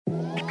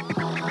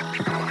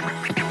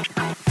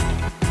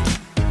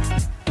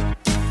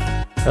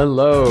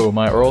Hello,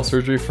 my oral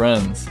surgery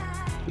friends.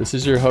 This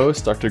is your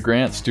host, Dr.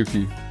 Grant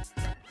Stuckey.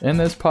 In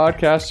this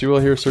podcast, you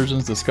will hear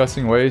surgeons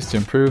discussing ways to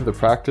improve the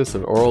practice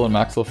of oral and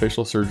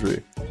maxillofacial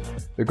surgery.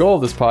 The goal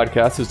of this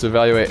podcast is to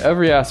evaluate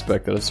every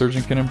aspect that a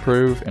surgeon can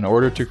improve in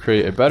order to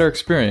create a better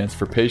experience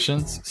for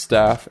patients,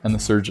 staff, and the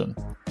surgeon.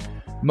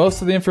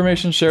 Most of the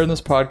information shared in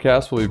this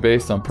podcast will be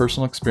based on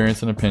personal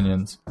experience and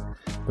opinions.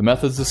 The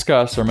methods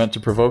discussed are meant to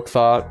provoke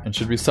thought and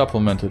should be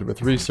supplemented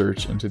with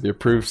research into the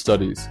approved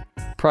studies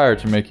prior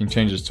to making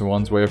changes to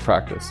one's way of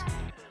practice.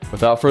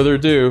 Without further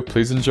ado,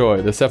 please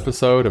enjoy this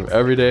episode of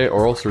Everyday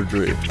Oral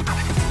Surgery.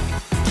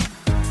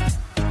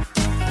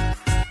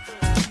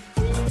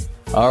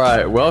 All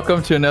right,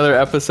 welcome to another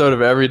episode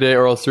of Everyday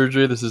Oral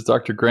Surgery. This is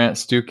Dr. Grant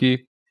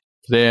Stuckey.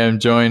 Today I'm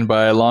joined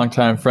by a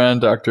longtime friend,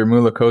 Dr.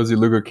 Mulakozi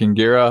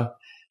Luga-Kingira.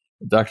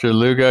 Dr.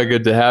 Luga,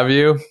 good to have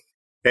you.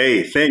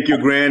 Hey, thank you,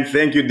 Grant.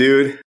 Thank you,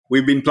 dude.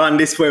 We've been planning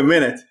this for a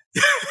minute.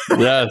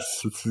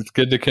 Yes, it's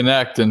good to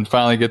connect and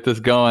finally get this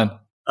going.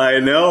 I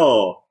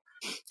know.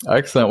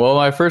 Excellent. Well,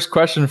 my first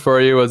question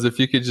for you was if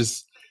you could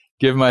just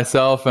give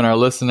myself and our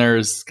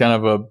listeners kind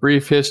of a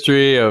brief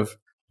history of,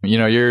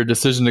 your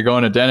decision to go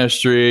into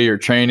dentistry, your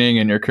training,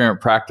 and your current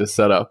practice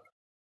setup.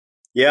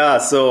 Yeah,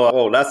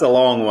 so that's a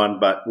long one,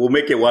 but we'll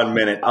make it 1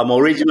 minute. I'm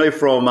originally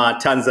from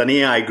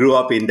Tanzania. I grew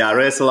up in Dar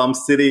es Salaam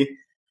City.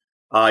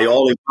 You're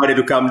all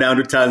invited to come down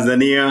to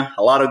Tanzania.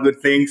 A lot of good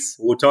things.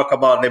 We'll talk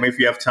about them if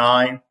you have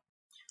time.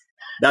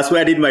 That's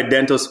where I did my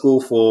dental school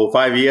for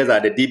 5 years. I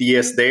did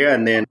DDS there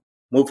and then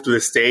moved to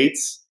the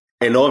States.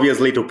 And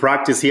obviously to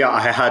practice here, I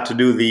had to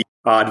do the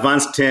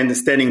advanced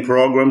standing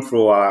program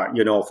for,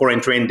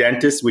 foreign trained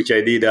dentists, which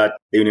I did at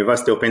the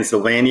University of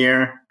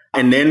Pennsylvania.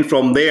 And then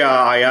from there,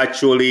 I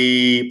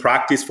actually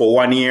practiced for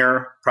 1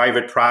 year,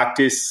 private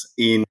practice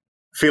in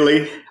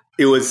Philly.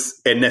 It was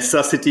a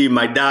necessity.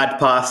 My dad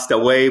passed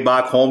away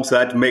back home, so I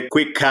had to make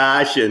quick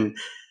cash and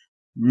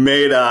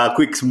made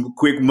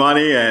quick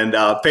money and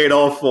paid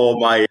off for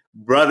my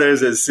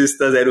brothers and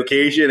sisters'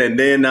 education. And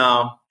then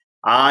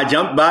I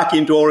jumped back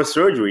into oral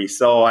surgery.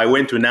 So I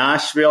went to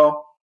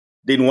Nashville,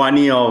 did 1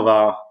 year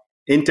of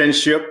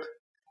internship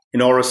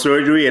in oral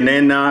surgery, and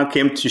then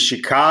came to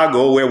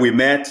Chicago where we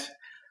met.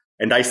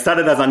 And I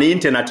started as an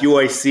intern at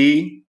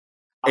UIC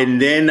and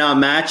then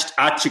matched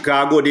at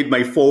Chicago, did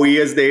my 4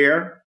 years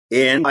there.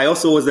 And I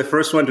also was the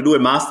first one to do a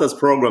master's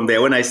program there.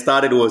 When I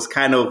started, it was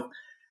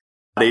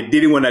they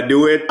didn't want to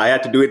do it. I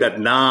had to do it at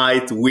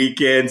night,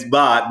 weekends.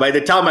 But by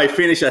the time I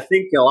finished, I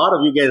think a lot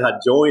of you guys had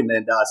joined.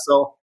 And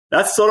so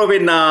that's sort of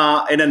in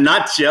a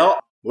nutshell.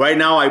 Right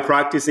now, I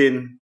practice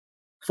in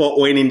Fort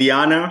Wayne,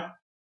 Indiana.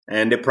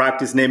 And the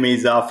practice name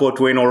is Fort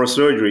Wayne Oral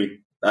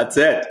Surgery. That's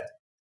it.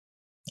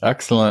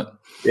 Excellent.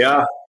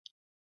 Yeah.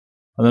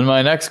 And then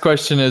my next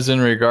question is in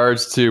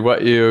regards to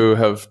what you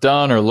have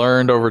done or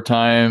learned over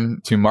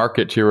time to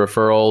market to your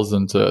referrals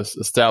and to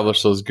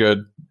establish those good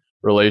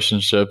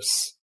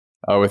relationships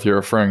with your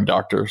referring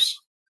doctors.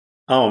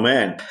 Oh,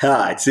 man.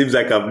 It seems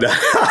like I've done,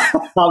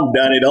 I've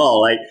done it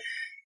all.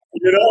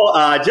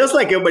 Just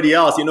like everybody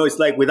else, it's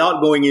like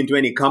without going into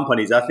any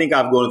companies, I think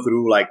I've gone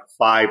through like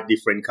 5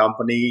 different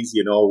companies.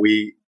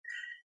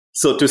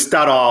 So to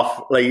start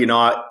off,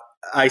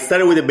 I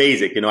started with the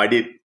basic. I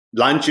did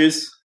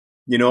lunches,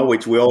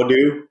 which we all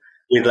do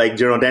with like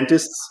general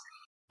dentists.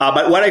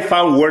 But what I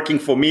found working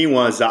for me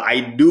was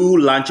I do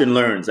lunch and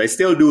learns. I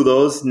still do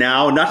those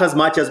now, not as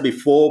much as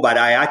before, but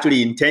I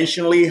actually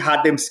intentionally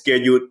had them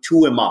scheduled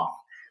 2 a month.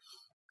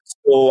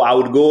 So I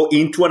would go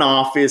into an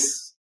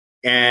office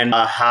and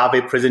have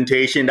a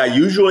presentation that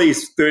usually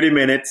is 30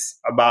 minutes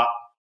about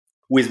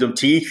wisdom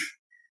teeth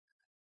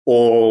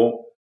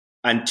or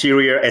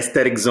anterior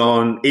aesthetic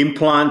zone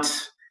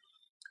implant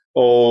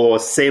or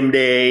same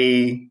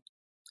day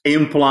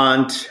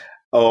implant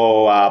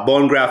or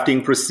bone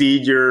grafting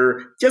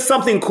procedure, just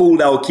something cool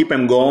that will keep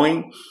them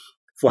going.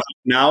 For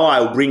now,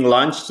 I'll bring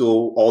lunch to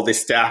all the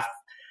staff.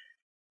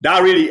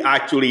 That really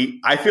I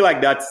feel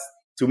like that's,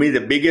 to me,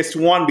 the biggest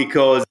one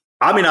because,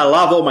 I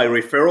love all my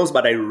referrals,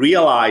 but I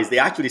realize they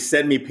actually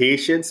send me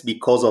patients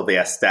because of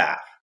their staff.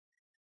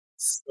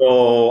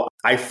 So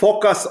I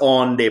focus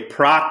on the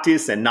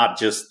practice and not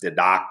just the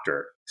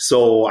doctor.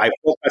 So I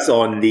focus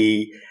on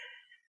the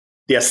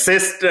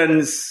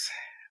assistants,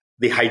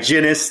 the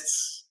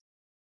hygienists,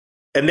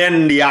 and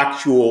then the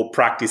actual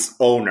practice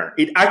owner.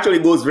 It actually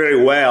goes very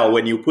well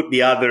when you put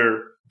the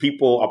other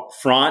people up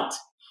front.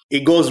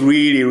 It goes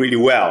really, really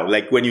well.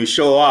 Like when you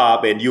show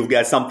up and you've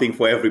got something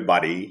for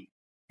everybody,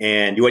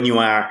 and when you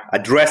are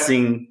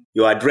addressing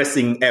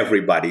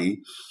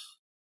everybody.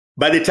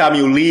 By the time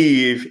you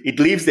leave, it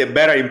leaves a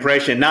better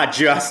impression, not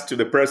just to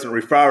the person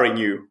referring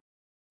you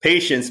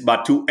patients,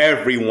 but to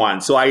everyone.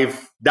 So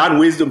I've done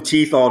wisdom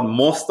teeth on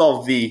most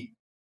of the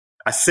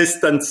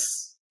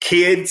assistants'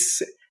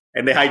 kids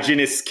and the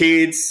hygienist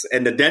kids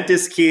and the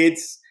dentist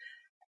kids.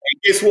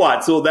 And guess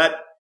what? So that,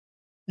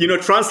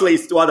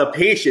 translates to other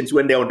patients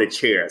when they're on the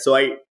chair. So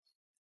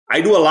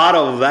I do a lot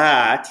of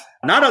that,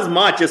 not as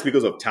much just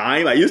because of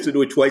time. I used to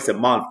do it twice a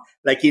month.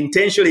 Like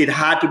intentionally, it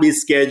had to be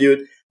scheduled.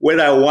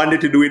 whether I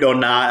wanted to do it or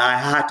not, I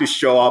had to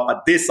show up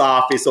at this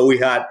office. So we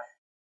had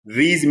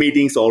these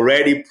meetings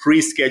already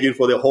pre-scheduled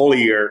for the whole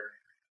year.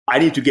 I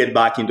need to get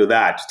back into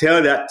that. To tell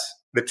you that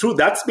the truth,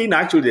 that's been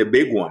actually the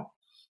big one.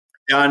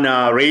 I've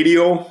done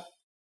radio.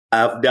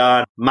 I've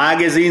done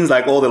magazines,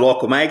 like all the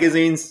local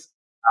magazines.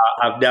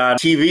 I've done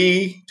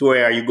TV, to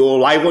where you go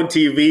live on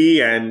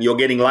TV and you're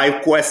getting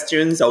live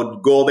questions. I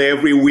would go there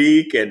every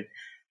week and,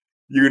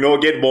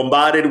 get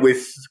bombarded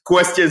with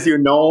questions questions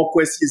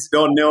you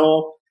don't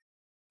know.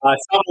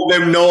 Some of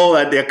them know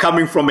that they're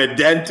coming from a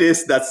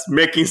dentist that's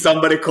making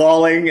somebody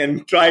calling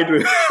and trying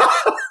to,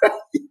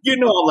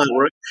 all that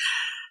work.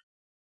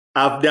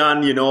 I've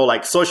done,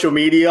 like social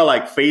media,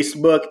 like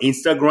Facebook,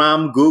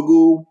 Instagram,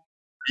 Google,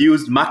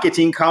 used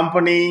marketing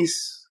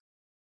companies.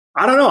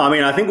 I don't know. I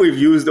mean, I think we've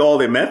used all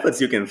the methods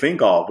you can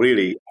think of,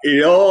 really.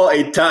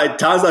 It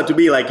turns out to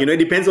be like, it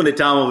depends on the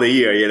time of the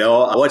year,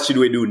 what should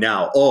we do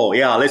now? Oh,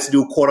 yeah, let's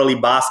do quarterly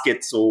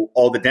baskets. So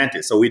all the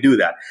dentists. So we do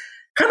that.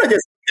 Kind of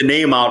just the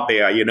name out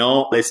there,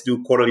 let's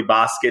do quarterly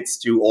baskets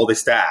to all the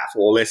staff,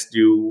 or let's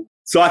do.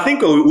 So I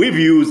think we've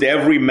used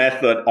every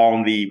method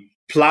on the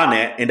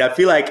planet, and I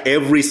feel like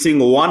every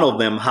single one of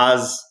them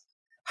has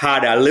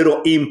had a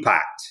little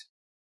impact.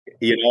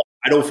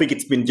 I don't think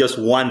it's been just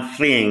one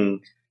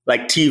thing,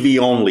 like TV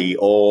only,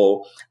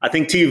 or I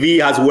think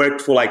TV has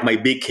worked for like my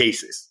big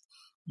cases.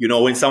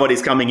 When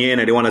somebody's coming in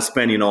and they want to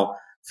spend,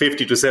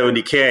 50 to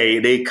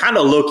 70K, they kind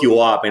of look you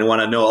up and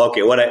want to know,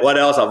 okay, what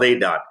else have they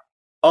done?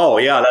 Oh,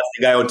 yeah, that's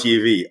the guy on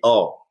TV.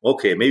 Oh,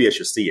 okay, maybe I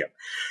should see him.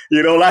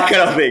 That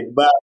kind of thing.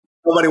 But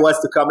somebody wants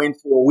to come in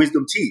for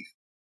wisdom teeth.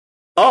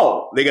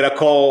 Oh, they're going to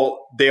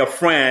call their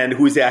friend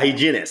who's a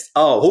hygienist.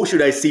 Oh, who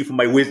should I see for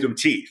my wisdom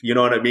teeth? You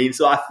know what I mean?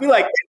 So I feel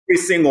like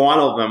every single one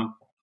of them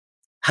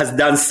has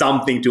done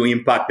something to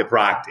impact the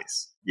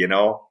practice,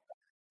 So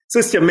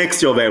it's a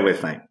mixture of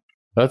everything.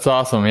 That's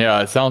awesome.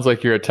 Yeah, it sounds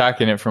like you're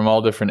attacking it from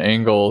all different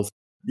angles.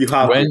 You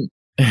have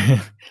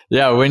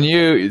yeah,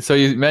 so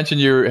you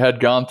mentioned you had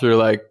gone through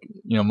like,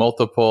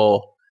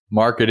 multiple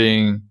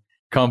marketing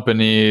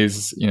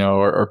companies,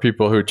 or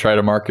people who try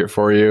to market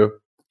for you.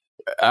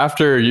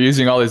 After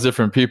using all these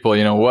different people,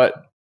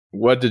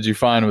 what did you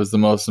find was the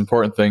most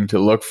important thing to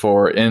look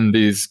for in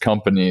these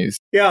companies?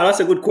 Yeah, that's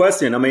a good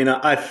question. I mean,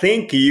 I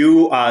think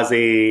you as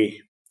a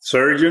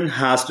surgeon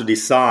has to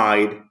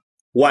decide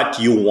what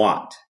you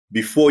want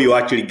before you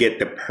actually get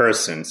the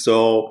person.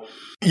 So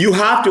you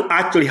have to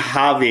actually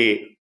have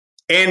a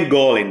end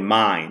goal in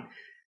mind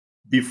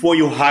before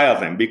you hire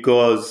them,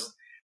 because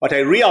what I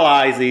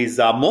realize is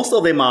most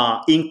of them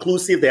are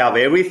inclusive. They have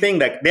everything.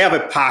 Like they have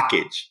a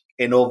package.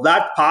 And of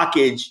that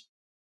package,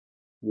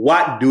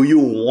 what do you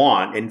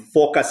want? And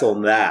focus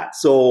on that.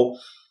 So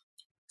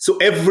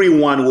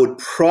everyone would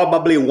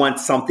probably want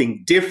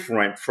something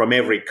different from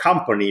every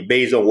company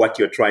based on what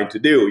you're trying to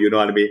do. You know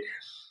what I mean?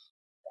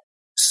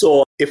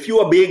 So if you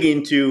are big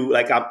into,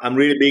 like I'm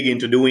really big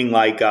into doing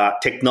like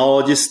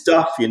technology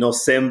stuff,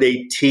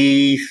 same-day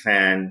teeth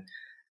and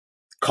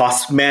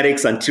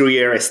cosmetics,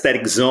 anterior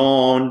aesthetic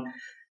zone,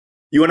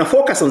 you want to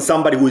focus on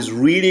somebody who is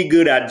really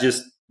good at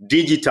just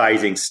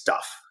digitizing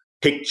stuff.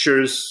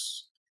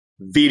 Pictures,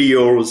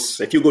 videos.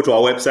 If you go to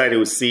our website, you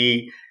will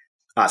see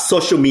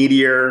social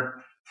media,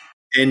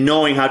 and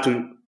knowing how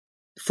to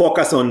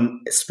focus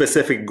on a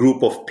specific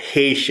group of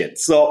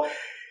patients. So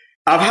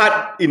I've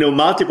had,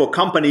 multiple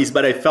companies,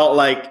 but I felt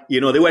like, they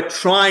were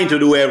trying to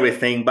do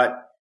everything, but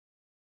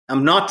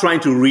I'm not trying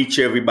to reach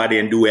everybody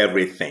and do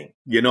everything.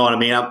 You know what I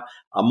mean? I'm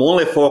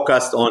only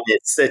focused on a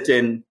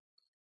certain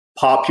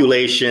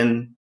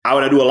population. I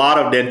want to do a lot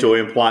of dental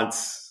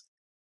implants.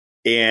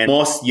 And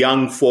most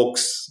young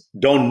folks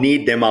don't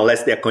need them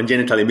unless they're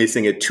congenitally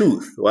missing a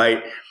tooth,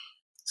 right?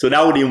 So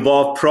that would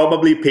involve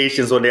probably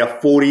patients on their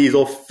 40s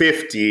or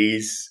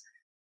 50s,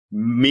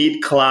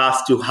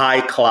 mid-class to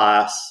high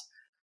class.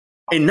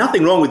 And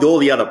nothing wrong with all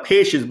the other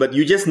patients, but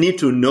you just need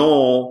to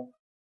know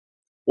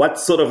what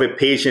sort of a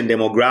patient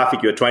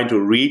demographic you're trying to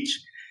reach.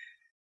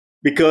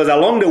 Because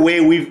along the way,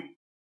 we've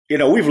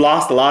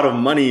lost a lot of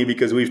money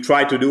because we've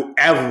tried to do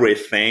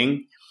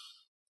everything.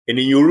 And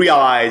then you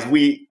realize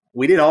we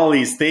did all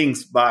these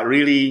things, but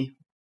really,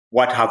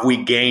 what have we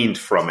gained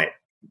from it?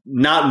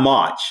 Not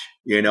much,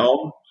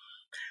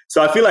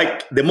 So I feel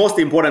like the most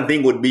important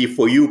thing would be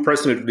for you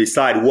personally to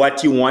decide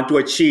what you want to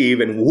achieve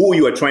and who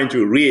you are trying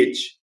to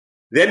reach.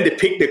 Then to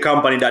pick the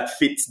company that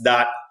fits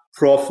that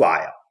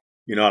profile.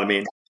 You know what I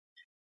mean?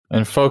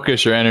 And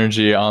focus your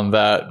energy on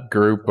that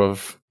group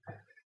of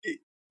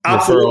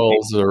Absolutely.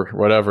 referrals or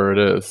whatever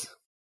it is.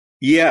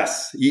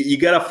 Yes, you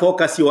got to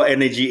focus your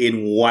energy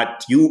in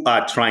what you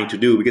are trying to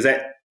do. Because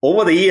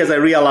over the years, I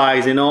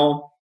realized,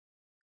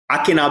 I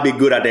cannot be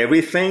good at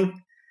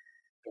everything.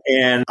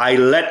 And I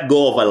let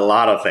go of a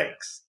lot of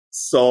things.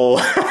 So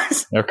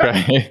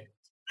okay,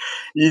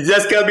 you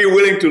just got to be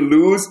willing to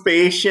lose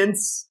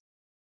patience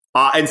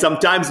and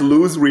sometimes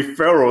lose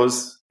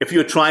referrals if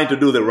you're trying to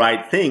do the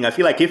right thing. I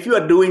feel like if you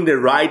are doing the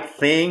right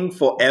thing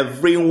for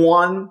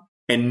everyone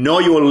and know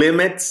your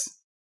limits,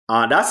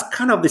 that's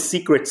kind of the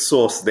secret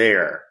sauce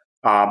there.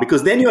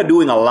 because then you're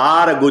doing a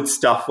lot of good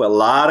stuff for a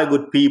lot of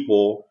good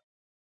people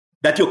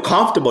that you're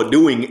comfortable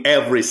doing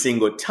every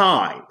single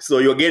time. So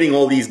you're getting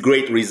all these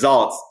great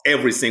results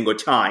every single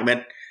time.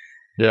 And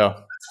yeah,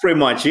 that's pretty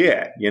much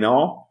it,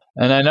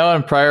 And I know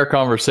in prior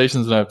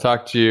conversations when I've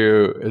talked to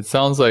you, it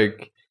sounds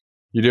like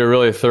you do a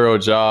really thorough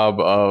job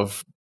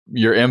of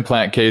your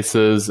implant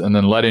cases and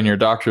then letting your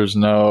doctors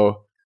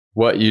know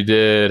what you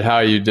did, how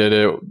you did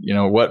it,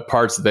 what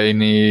parts they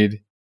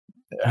need.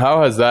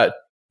 How has that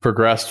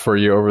progressed for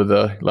you over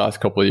the last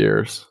couple of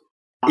years?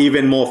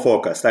 Even more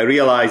focused. I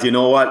realized,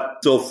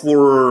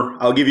 so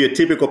I'll give you a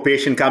typical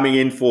patient coming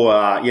in for,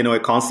 a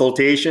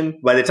consultation.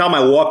 By the time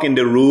I walk in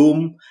the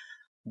room,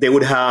 they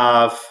would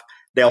have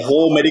their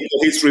whole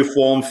medical history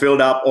form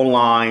filled up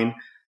online.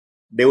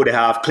 They would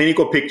have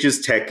clinical pictures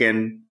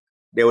taken.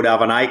 They would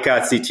have an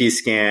ICAT CT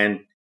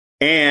scan,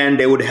 and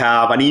they would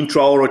have an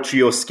intraoral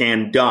trio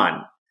scan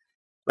done.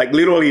 Like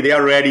literally, they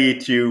are ready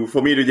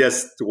for me to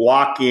just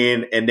walk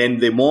in. And then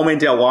the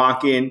moment I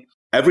walk in,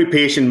 every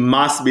patient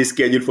must be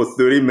scheduled for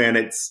 30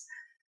 minutes.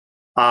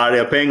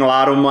 They're paying a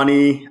lot of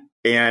money,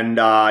 and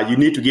you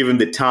need to give them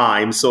the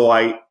time. So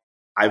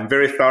I'm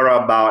very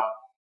thorough about,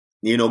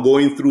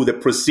 going through the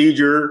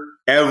procedure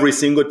every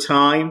single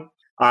time.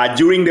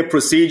 During the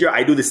procedure,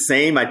 I do the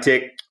same. I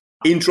take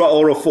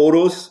intraoral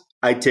photos.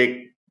 I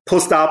take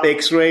post-op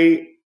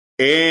X-ray,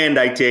 and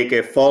I take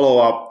a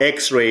follow-up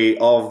X-ray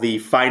of the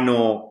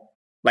final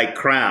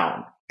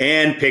crown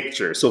and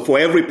picture. So for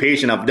every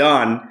patient I've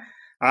done,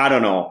 I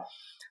don't know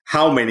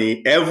how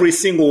many, every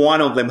single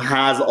one of them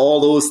has all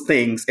those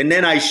things. And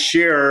then I used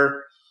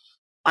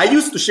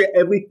to share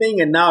everything,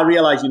 and now I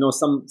realize,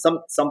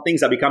 some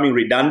things are becoming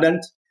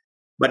redundant.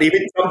 But if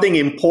it's something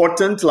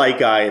important,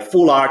 like a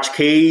full arch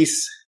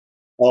case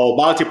or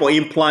multiple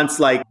implants,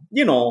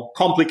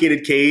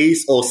 complicated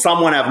case, or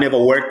someone I've never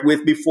worked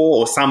with before,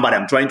 or somebody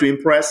I'm trying to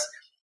impress,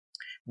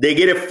 they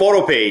get a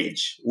photo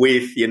page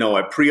with,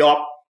 a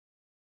pre-op,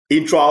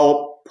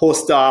 intra-op,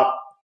 post-op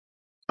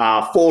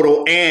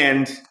photo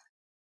and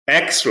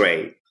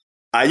X-ray.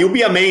 You'll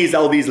be amazed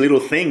at all these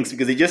little things,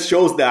 because it just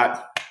shows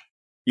that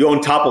you're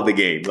on top of the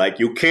game. Like,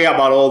 you care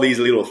about all these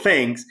little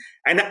things.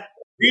 And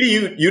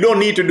really, you don't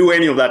need to do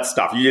any of that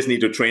stuff. You just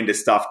need to train the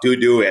stuff to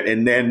do it.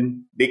 And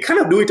then they kind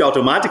of do it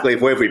automatically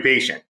for every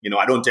patient.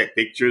 I don't take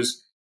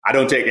pictures. I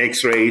don't take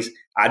X-rays.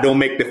 I don't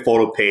make the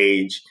photo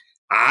page.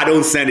 I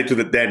don't send it to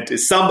the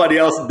dentist. Somebody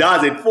else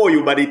does it for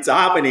you, but it's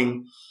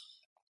happening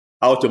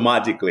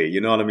automatically. You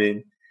know what I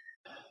mean?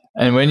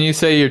 And when you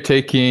say you're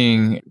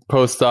taking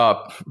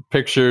post-op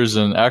pictures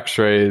and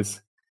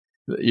X-rays,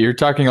 you're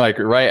talking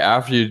right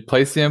after you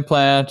place the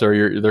implant,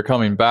 or they're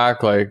coming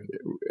back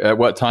at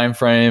what time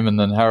frame, and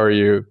then how are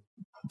you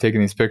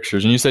taking these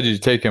pictures? And you said you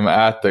take them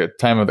at the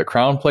time of the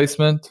crown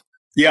placement?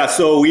 Yeah,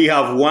 so we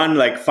have one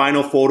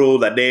final photo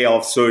the day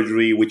of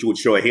surgery, which would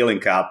show a healing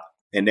cap,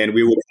 and then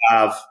we would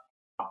have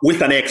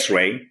with an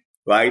X-ray,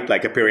 right,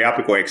 like a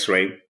periapical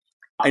X-ray,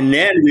 and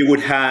then they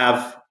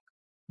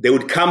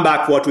would come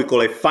back for what we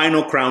call a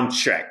final crown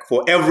check.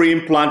 For every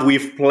implant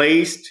we've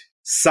placed,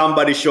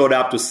 somebody showed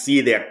up to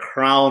see their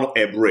crown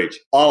abridged,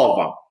 all of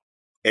them.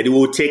 And we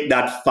will take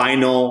that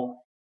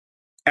final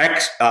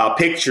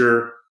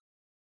picture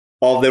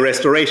of the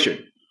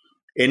restoration.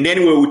 And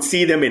then we would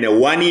see them in a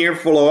 1-year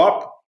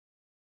follow-up,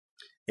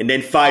 and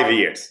then 5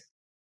 years.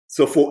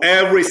 So for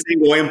every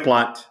single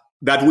implant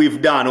that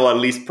we've done, or at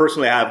least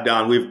personally I've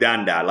done, we've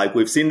done that.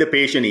 We've seen the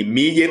patient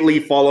immediately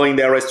following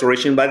their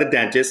restoration by the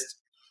dentist,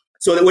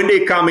 so that when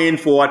they come in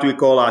for what we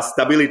call a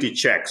stability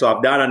check. So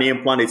I've done an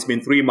implant, it's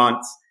been 3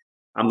 months.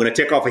 I'm going to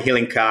take off a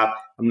healing cap.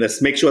 I'm going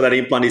to make sure that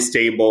implant is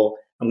stable.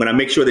 I'm going to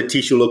make sure the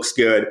tissue looks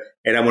good.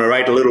 And I'm going to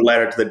write a little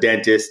letter to the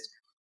dentist.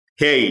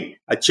 Hey,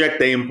 I checked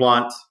the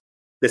implant.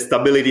 The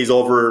stability is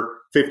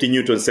over 50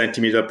 Newton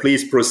centimeter.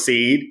 Please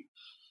proceed.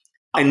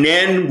 And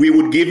then we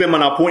would give him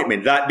an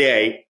appointment that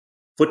day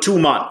for 2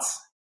 months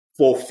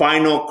for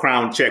final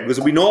crown check,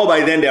 because we know by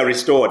then they're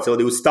restored. So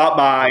they would stop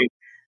by.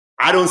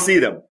 I don't see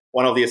them.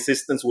 One of the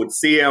assistants would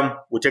see him,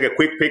 would take a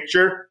quick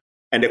picture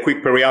and a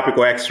quick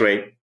periapical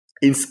X-ray,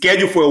 in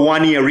schedule for a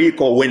 1-year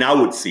recall when I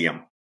would see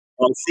them.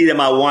 I'll see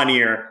them at 1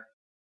 year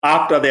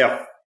after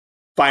their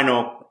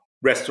final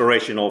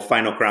restoration or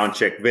final crown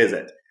check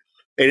visit.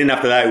 And then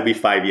after that, it would be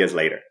 5 years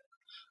later.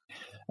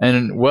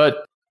 And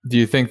what do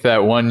you think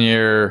that 1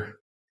 year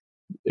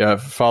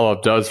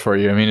follow-up does for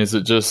you? I mean, is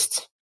it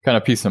just kind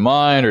of peace of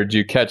mind, or do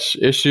you catch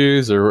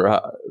issues, or,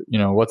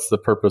 what's the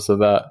purpose of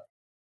that?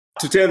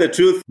 To tell the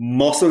truth,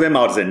 most of them,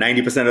 I would say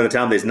 90% of the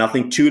time, there's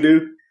nothing to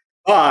do.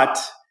 But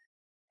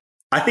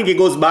I think it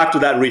goes back to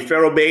that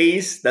referral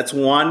base. That's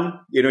one.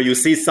 You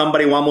see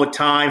somebody one more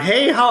time.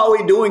 Hey, how are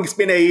we doing? It's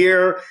been a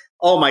year.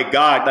 Oh my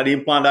God, that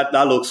implant,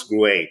 that looks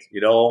great.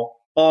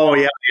 Oh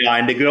yeah.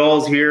 And the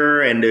girls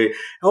here, and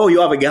you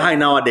have a guy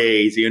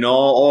nowadays,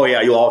 oh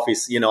yeah, your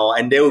office,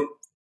 and they'll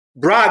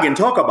brag and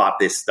talk about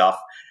this stuff.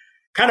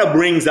 Kind of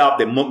brings up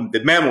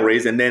the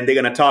memories, and then they're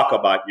going to talk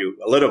about you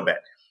a little bit.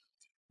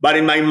 But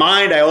in my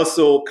mind, I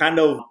also kind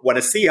of want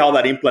to see how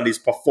that implant is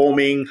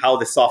performing, how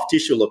the soft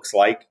tissue looks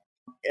like.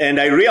 And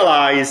I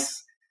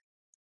realized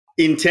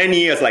in 10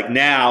 years, like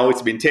now,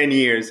 it's been 10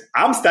 years,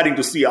 I'm starting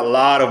to see a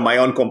lot of my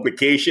own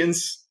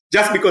complications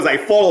just because I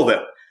follow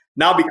them.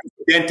 Now, because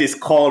the dentist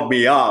called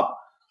me up,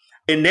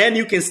 and then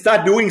you can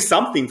start doing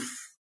something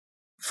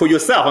for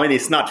yourself. I mean,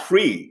 it's not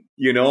free,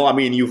 I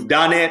mean, you've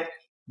done it.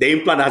 The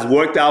implant has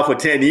worked out for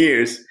 10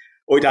 years,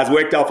 or it has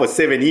worked out for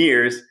 7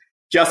 years.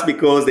 Just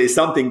because there's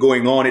something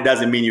going on, it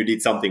doesn't mean you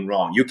did something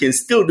wrong. You can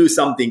still do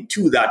something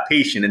to that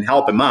patient and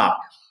help them out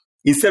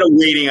instead of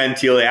waiting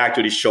until they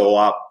actually show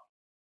up,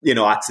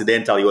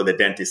 accidentally, or the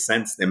dentist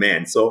sends them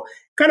in. So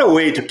kind of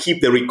way to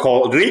keep the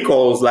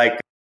recalls, like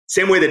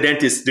same way the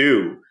dentists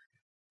do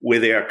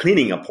with their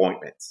cleaning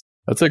appointments.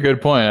 That's a good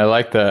point. I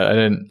like that.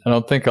 I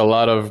don't think a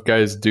lot of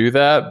guys do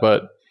that,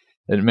 but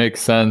it makes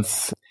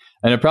sense.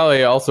 And it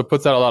probably also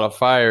puts out a lot of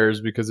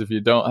fires, because if you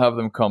don't have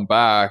them come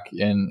back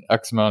in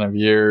X amount of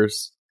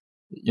years,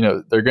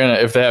 they're going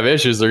to, if they have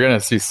issues, they're going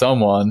to see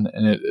someone,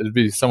 and it'd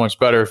be so much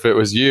better if it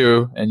was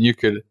you and you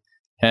could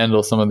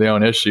handle some of their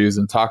own issues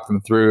and talk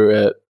them through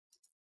it,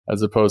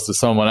 as opposed to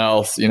someone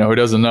else, who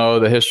doesn't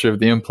know the history of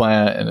the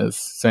implant and is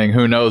saying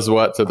who knows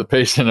what to the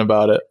patient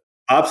about it.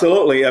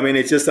 Absolutely. I mean,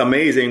 it's just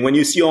amazing when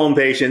you see your own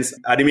patients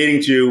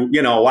admitting to,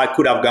 what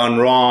could have gone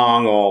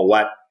wrong or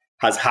what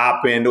has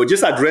happened, or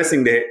just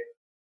addressing the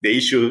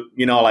issue,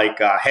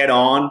 head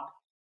on.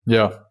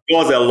 Yeah. It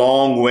goes a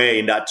long way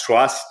in that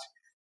trust.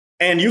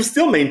 And you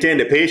still maintain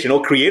the patient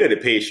or created a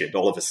patient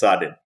all of a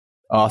sudden.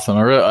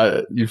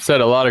 Awesome. You've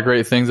said a lot of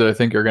great things that I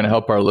think are going to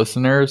help our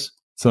listeners.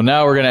 So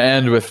now we're going to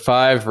end with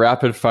 5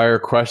 rapid fire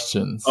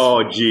questions.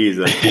 Oh,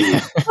 Jesus.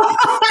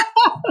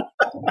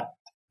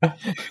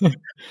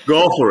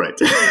 Go for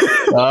it.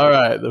 All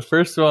right. The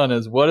first one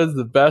is, what is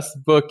the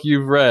best book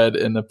you've read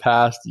in the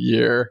past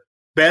year?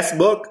 Best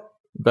book?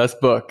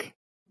 Best book.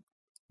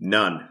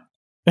 None.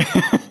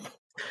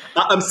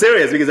 I'm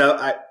serious, because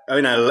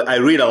I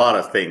read a lot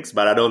of things,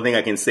 but I don't think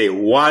I can say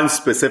one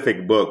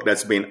specific book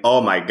that's been,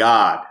 oh my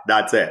God,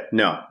 that's it.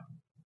 No.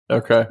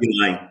 Okay.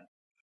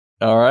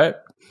 All right.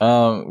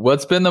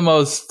 What's been the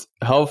most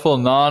helpful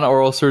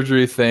non-oral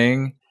surgery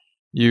thing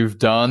you've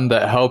done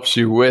that helps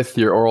you with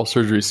your oral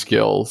surgery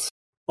skills?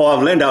 Oh,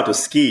 I've learned how to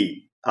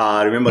ski.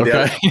 Remember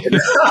that?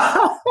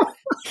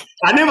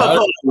 I never thought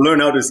I'd learn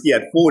how to ski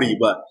at 40,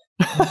 but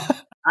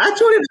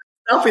actually,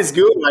 stuff is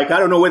good. Like, I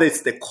don't know whether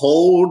it's the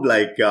cold,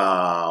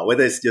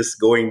 whether it's just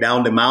going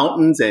down the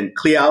mountains and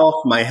clear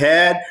off my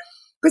head.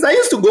 Because I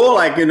used to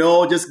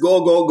go just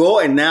go.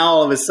 And now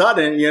all of a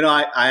sudden,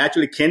 I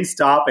actually can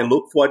stop and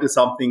look forward to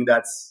something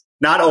that's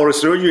not oral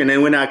surgery. And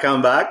then when I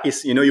come back,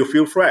 it's, you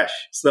feel fresh.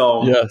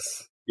 So,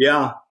 yes.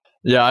 Yeah.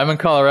 Yeah, I'm in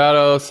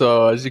Colorado,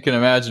 so as you can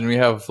imagine, we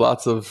have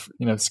lots of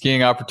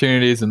skiing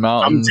opportunities and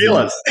mountains. I'm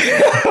jealous.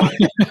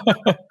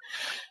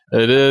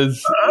 It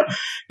is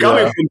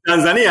coming from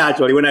Tanzania.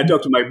 Actually, when I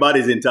talk to my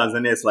buddies in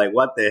Tanzania, it's like,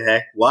 what the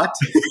heck? What?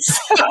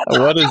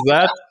 What is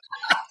that?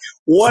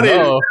 What is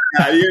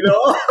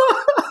that?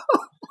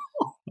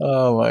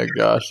 Oh my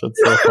gosh, that's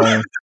so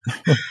funny.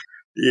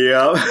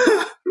 Yeah.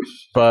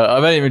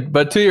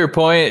 But to your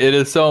point, it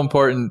is so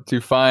important to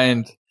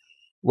find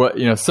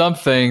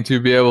something to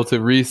be able to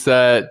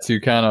reset, to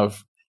kind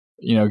of,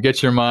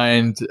 get your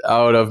mind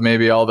out of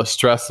maybe all the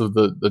stress of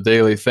the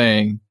daily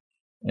thing.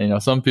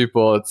 Some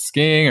people it's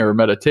skiing or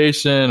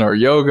meditation or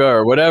yoga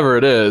or whatever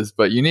it is,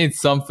 but you need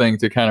something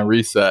to kind of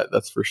reset.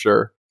 That's for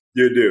sure.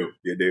 You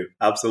do.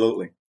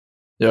 Absolutely.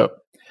 Yep.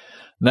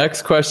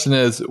 Next question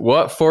is,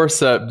 what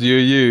forceps do you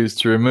use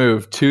to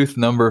remove tooth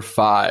number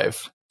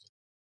 5?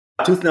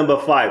 Tooth number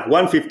 5,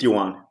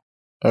 151.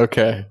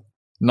 Okay.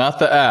 Not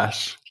the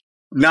ash.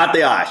 Not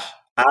the ash.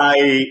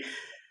 I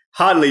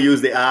hardly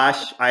use the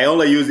ash. I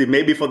only use it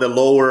maybe for the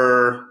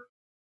lower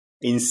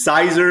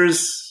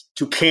incisors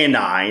to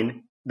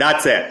canine.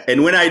 That's it.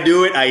 And when I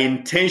do it, I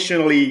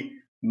intentionally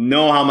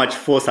know how much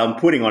force I'm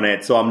putting on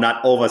it, so I'm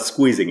not over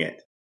squeezing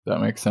it.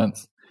 That makes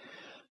sense.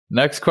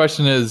 Next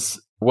question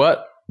is,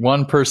 what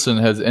one person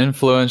has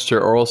influenced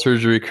your oral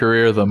surgery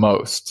career the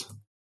most?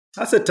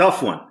 That's a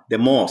tough one. The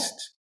most.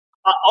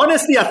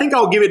 Honestly, I think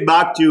I'll give it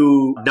back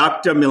to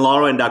Dr.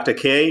 Milaro and Dr.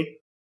 K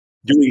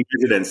during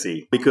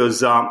residency,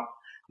 because after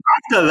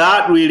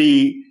that,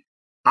 really,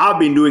 I've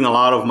been doing a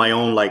lot of my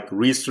own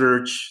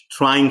research,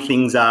 trying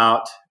things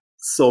out.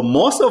 So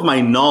most of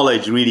my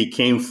knowledge really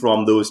came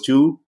from those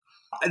two.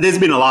 There's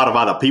been a lot of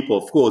other people,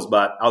 of course,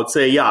 but I would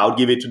say, I'll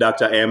give it to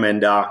Dr. M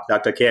and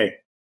Dr. K.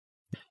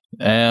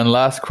 And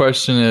last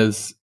question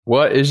is,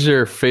 what is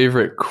your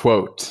favorite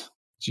quote?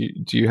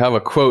 Do you have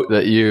a quote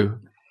that you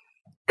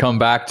come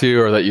back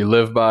to, or that you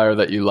live by, or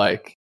that you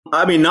like?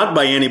 I mean, not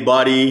by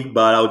anybody,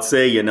 but I would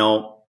say,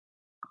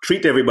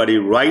 treat everybody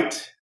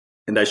right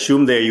and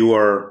assume that you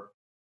are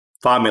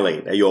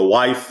family, that you're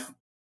wife,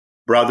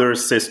 brother,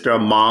 sister,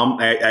 mom.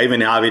 I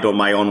even have it on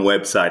my own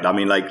website. I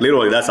mean,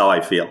 literally, that's how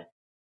I feel.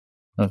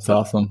 That's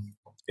awesome.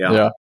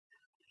 Yeah.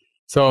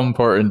 So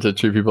important to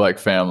treat people like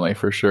family,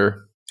 for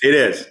sure. It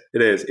is.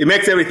 It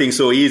makes everything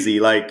so easy.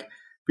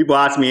 People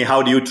ask me,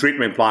 how do you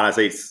treatment plan? I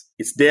say,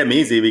 it's damn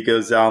easy,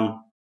 because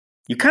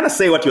you kind of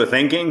say what you're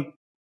thinking.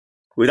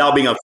 without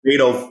being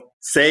afraid of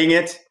saying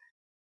it.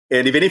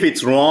 And even if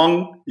it's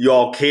wrong,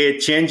 you're okay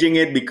changing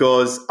it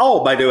because,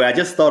 oh, by the way, I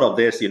just thought of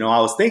this. I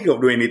was thinking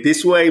of doing it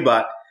this way,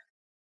 but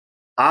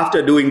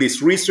after doing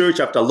this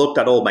research, after I looked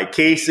at all my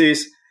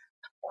cases,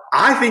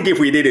 I think if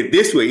we did it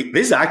this way,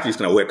 this actually is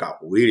going to work out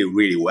really,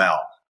 really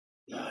well.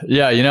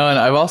 Yeah, and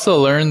I've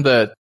also learned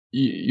that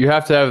you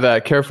have to have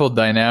that careful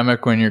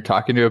dynamic when you're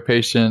talking to a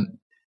patient,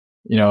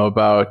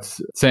 about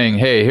saying,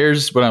 hey,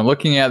 here's what I'm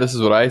looking at. This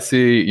is what I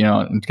see,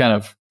 and kind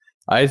of,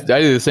 I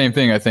do the same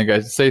thing. I think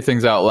I say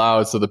things out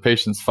loud so the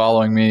patient's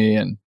following me.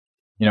 And,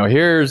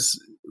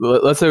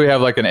 let's say we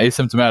have like an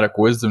asymptomatic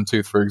wisdom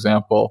tooth, for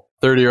example,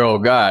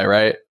 30-year-old guy,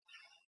 right?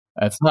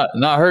 It's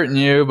not hurting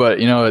you,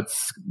 but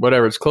it's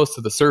whatever. It's close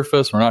to the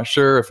surface. We're not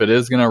sure if it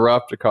is going to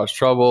erupt or cause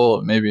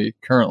trouble. Maybe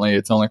currently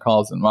it's only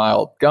causing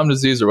mild gum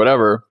disease or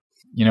whatever,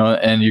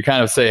 and you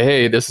kind of say,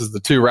 hey, this is the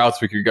two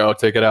routes we could go.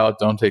 Take it out,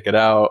 don't take it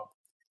out.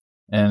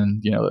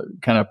 And,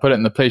 kind of put it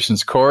in the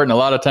patient's court. And a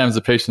lot of times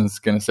the patient's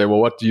going to say, well,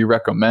 what do you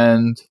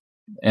recommend?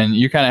 And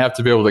you kind of have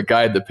to be able to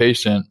guide the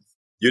patient.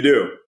 You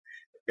do.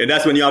 And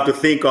that's when you have to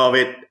think of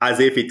it as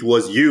if it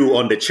was you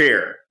on the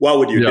chair. What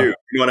would you do?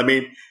 You know what I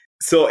mean?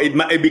 So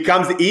it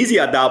becomes easy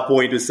at that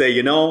point to say,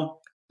 I'm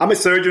a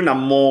surgeon.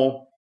 I'm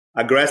more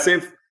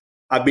aggressive.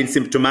 I've been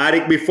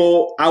symptomatic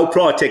before. I'll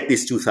probably take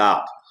this tooth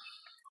out.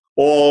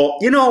 Or,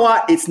 you know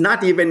what? It's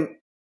not even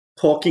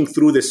talking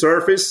through the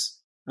surface.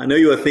 I know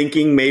you are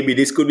thinking maybe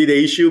this could be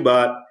the issue,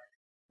 but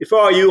if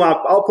I were you,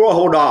 I'll probably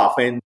hold off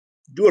and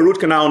do a root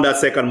canal on that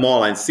second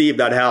molar and see if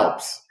that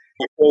helps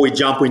before we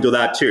jump into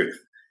that tooth.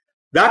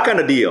 That kind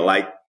of deal.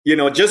 Like,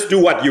 just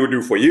do what you would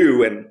do for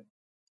you. And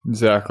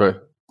exactly.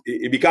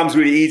 It becomes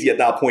really easy at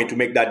that point to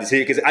make that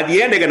decision because at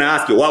the end, they're going to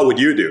ask you, what would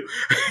you do?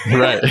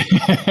 Right.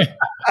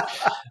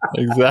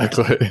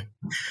 Exactly.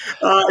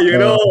 What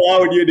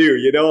would you do?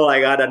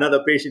 Like I had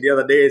another patient the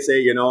other day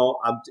say,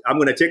 I'm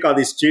going to take out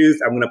this tooth.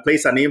 I'm going to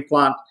place an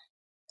implant.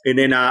 And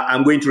then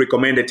I'm going to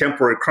recommend a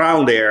temporary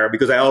crown there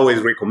because I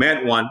always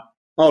recommend one.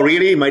 Oh,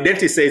 really? My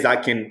dentist says I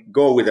can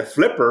go with a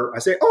flipper. I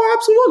say, oh,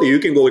 absolutely. You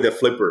can go with a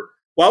flipper.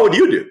 What would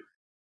you do?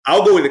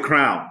 I'll go with a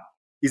crown.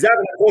 Is that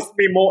going to cost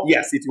me more?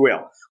 Yes, it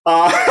will.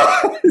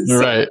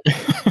 Right.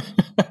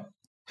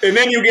 And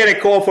then you get a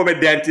call from a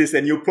dentist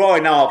and you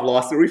probably now have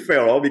lost a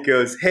referral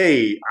because,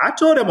 hey, I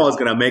told him I was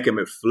going to make him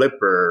a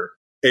flipper.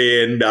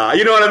 And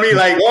you know what I mean?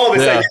 Like all of a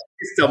sudden, you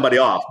piss somebody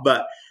off.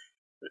 But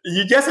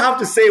you just have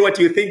to say what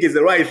you think is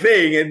the right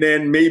thing and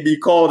then maybe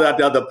call that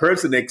other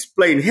person and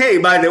explain, hey,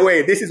 by the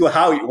way, this is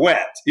how it went,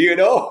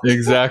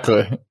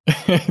 Exactly.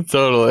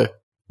 Totally.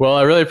 Well,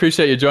 I really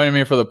appreciate you joining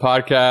me for the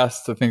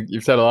podcast. I think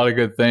you've said a lot of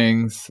good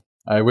things.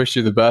 I wish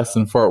you the best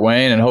in Fort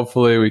Wayne, and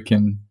hopefully we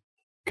can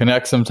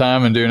connect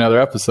sometime and do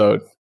another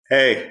episode.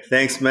 Hey,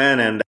 thanks,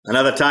 man. And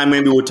another time,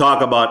 maybe we'll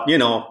talk about,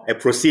 a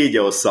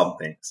procedure or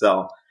something.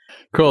 So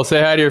cool.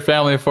 Say hi to your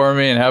family for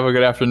me and have a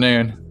good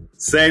afternoon.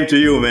 Same to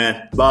you,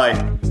 man. Bye.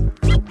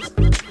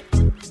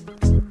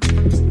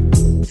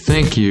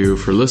 Thank you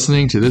for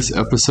listening to this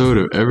episode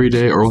of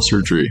Everyday Oral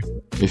Surgery.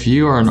 If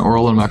you are an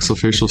oral and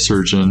maxillofacial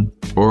surgeon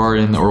or are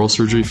in the oral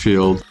surgery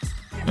field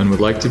and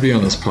would like to be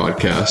on this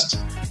podcast,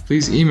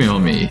 please email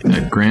me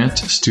at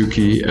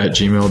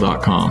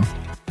grantstuckey@gmail.com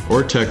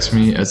or text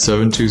me at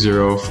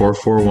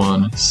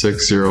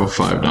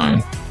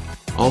 720-441-6059.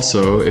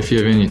 Also, if you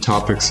have any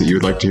topics that you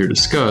would like to hear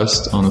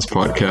discussed on this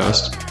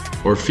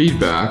podcast or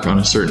feedback on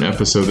a certain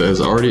episode that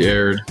has already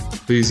aired,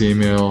 please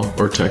email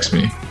or text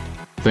me.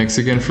 Thanks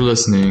again for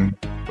listening.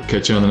 I'll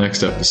catch you on the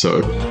next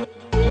episode.